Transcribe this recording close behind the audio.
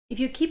If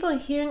you keep on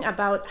hearing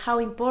about how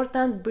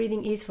important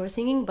breathing is for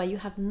singing, but you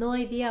have no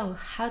idea on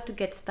how to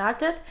get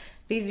started,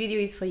 this video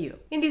is for you.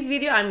 In this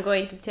video, I'm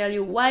going to tell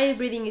you why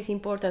breathing is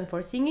important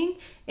for singing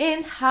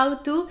and how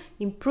to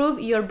improve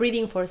your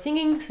breathing for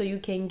singing so you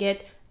can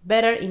get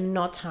better in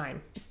no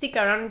time. Stick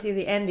around until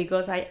the end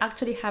because I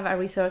actually have a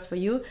resource for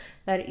you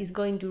that is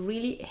going to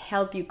really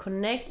help you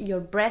connect your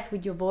breath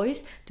with your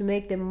voice to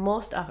make the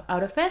most out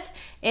of it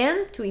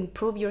and to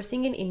improve your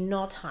singing in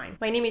no time.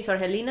 My name is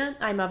Jorgelina,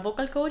 I'm a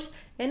vocal coach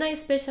and I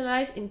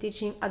specialize in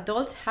teaching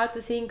adults how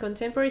to sing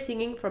contemporary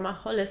singing from a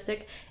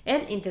holistic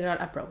and integral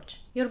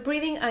approach. Your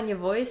breathing and your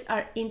voice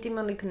are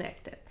intimately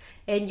connected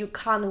and you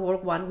can't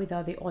work one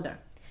without the other.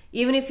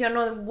 Even if you're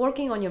not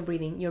working on your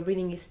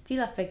breathing is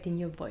still affecting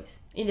your voice.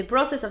 In the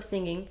process of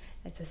singing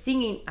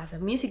as a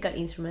musical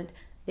instrument,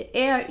 the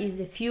air is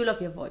the fuel of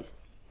your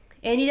voice,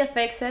 and it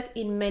affects it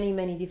in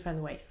many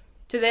different ways.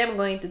 Today I'm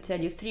going to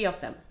tell you 3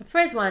 of them. The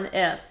first one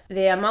is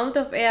the amount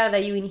of air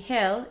that you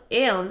inhale,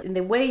 and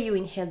the way you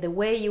inhale, the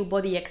way your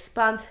body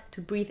expands to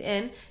breathe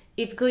in,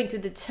 it's going to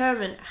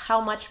determine how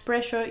much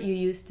pressure you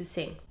use to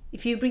sing.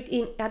 If you breathe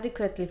in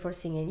adequately for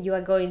singing, you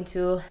are going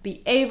to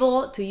be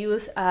able to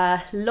use a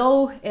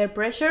low air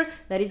pressure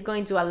that is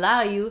going to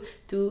allow you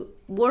to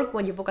work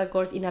on your vocal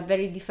cords in a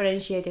very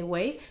differentiated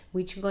way,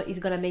 which is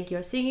going to make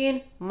your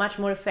singing much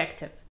more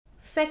effective.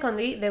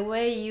 Secondly, the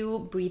way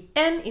you breathe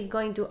in is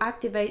going to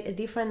activate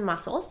different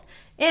muscles,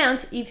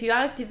 and if you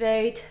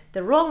activate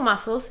the wrong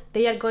muscles,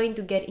 they are going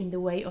to get in the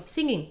way of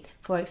singing.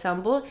 For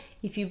example,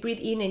 if you breathe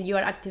in and you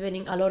are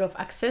activating a lot of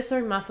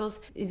accessory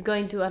muscles, it's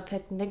going to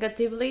affect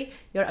negatively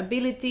your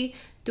ability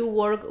to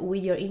work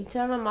with your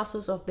internal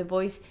muscles of the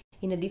voice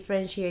in a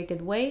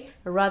differentiated way,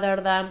 rather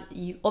than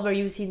you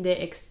overusing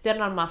the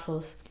external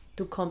muscles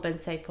to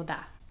compensate for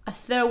that. A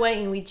third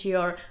way in which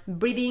your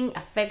breathing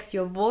affects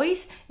your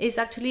voice is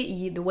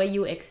actually the way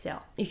you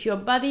exhale. If your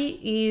body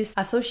is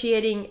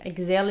associating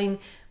exhaling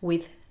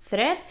with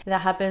threat,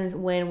 that happens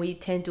when we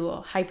tend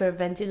to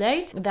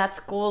hyperventilate.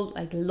 That's called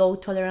like low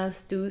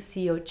tolerance to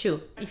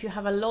CO2. If you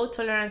have a low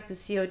tolerance to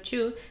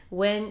CO2,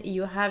 when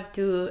you have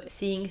to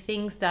sing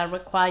things that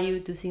require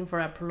you to sing for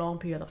a prolonged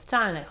period of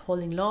time, like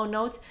holding low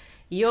notes,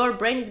 your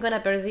brain is going to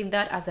perceive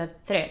that as a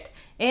threat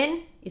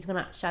and it's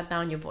going to shut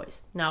down your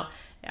voice. Now,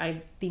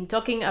 I've been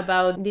talking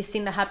about this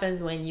thing that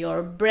happens when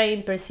your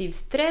brain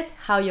perceives threat,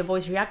 how your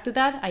voice reacts to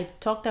that. I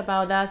talked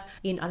about that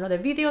in another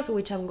videos,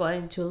 which I'm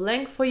going to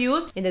link for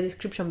you in the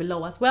description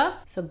below as well.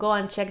 So go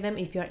and check them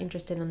if you're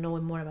interested in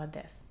knowing more about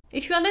this.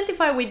 If you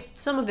identify with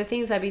some of the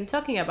things I've been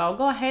talking about,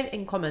 go ahead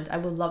and comment. I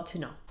would love to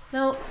know.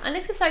 Now, an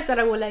exercise that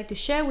I would like to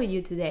share with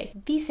you today.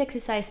 This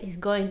exercise is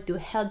going to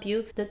help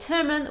you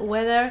determine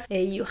whether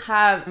you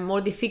have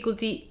more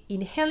difficulty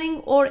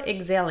inhaling or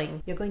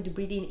exhaling. You're going to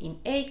breathe in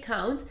 8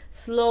 counts,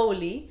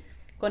 slowly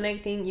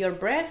connecting your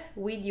breath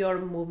with your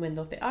movement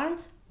of the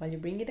arms while you're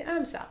bringing the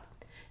arms up.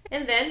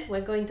 And then we're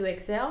going to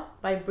exhale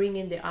by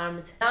bringing the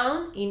arms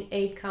down in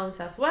 8 counts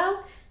as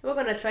well. We're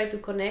going to try to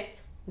connect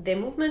the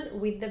movement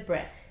with the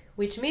breath,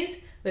 which means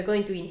we're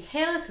going to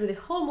inhale through the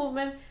whole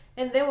movement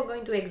and then we're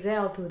going to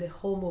exhale through the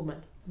whole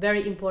movement.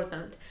 Very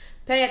important.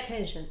 Pay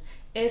attention.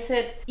 Is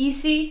it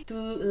easy to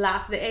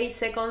last the 8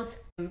 seconds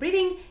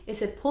breathing?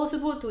 Is it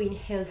possible to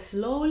inhale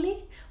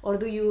slowly, or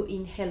do you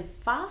inhale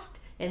fast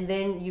and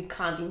then you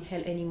can't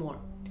inhale anymore?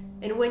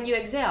 And when you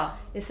exhale,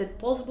 is it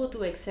possible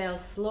to exhale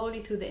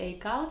slowly through the 8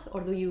 counts,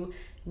 or do you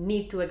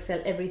need to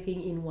exhale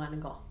everything in one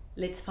go?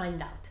 Let's find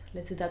out.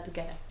 Let's do that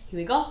together. Here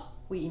we go.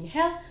 We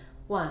inhale.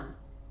 1,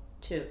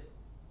 2,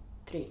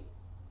 3,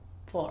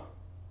 4,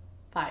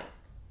 5,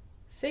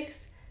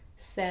 6,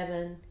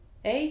 7,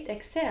 8.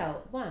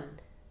 Exhale. 1,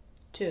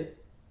 2,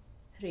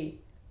 3,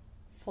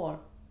 4,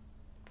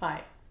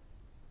 5,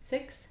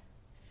 6,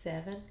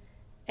 7,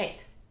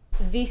 8.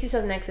 This is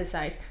an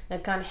exercise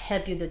that can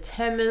help you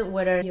determine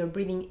whether your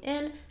breathing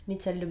in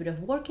needs a little bit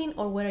of working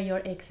or whether your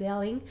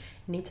exhaling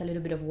needs a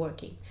little bit of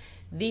working.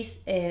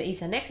 This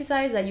is an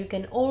exercise that you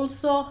can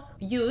also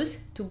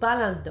use to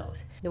balance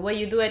those. The way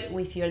you do it,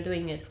 if you're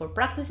doing it for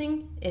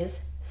practicing, is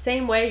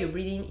same way. You're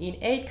breathing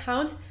in 8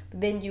 counts,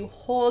 but then you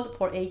hold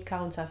for 8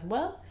 counts as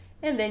well,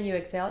 and then you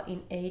exhale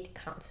in 8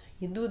 counts.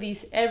 You do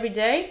this every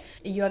day,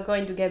 you are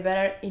going to get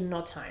better in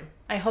no time.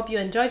 I hope you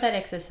enjoyed that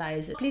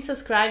exercise. Please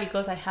subscribe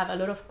because I have a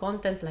lot of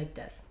content like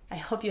this. I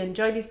hope you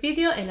enjoyed this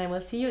video and I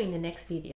will see you in the next video.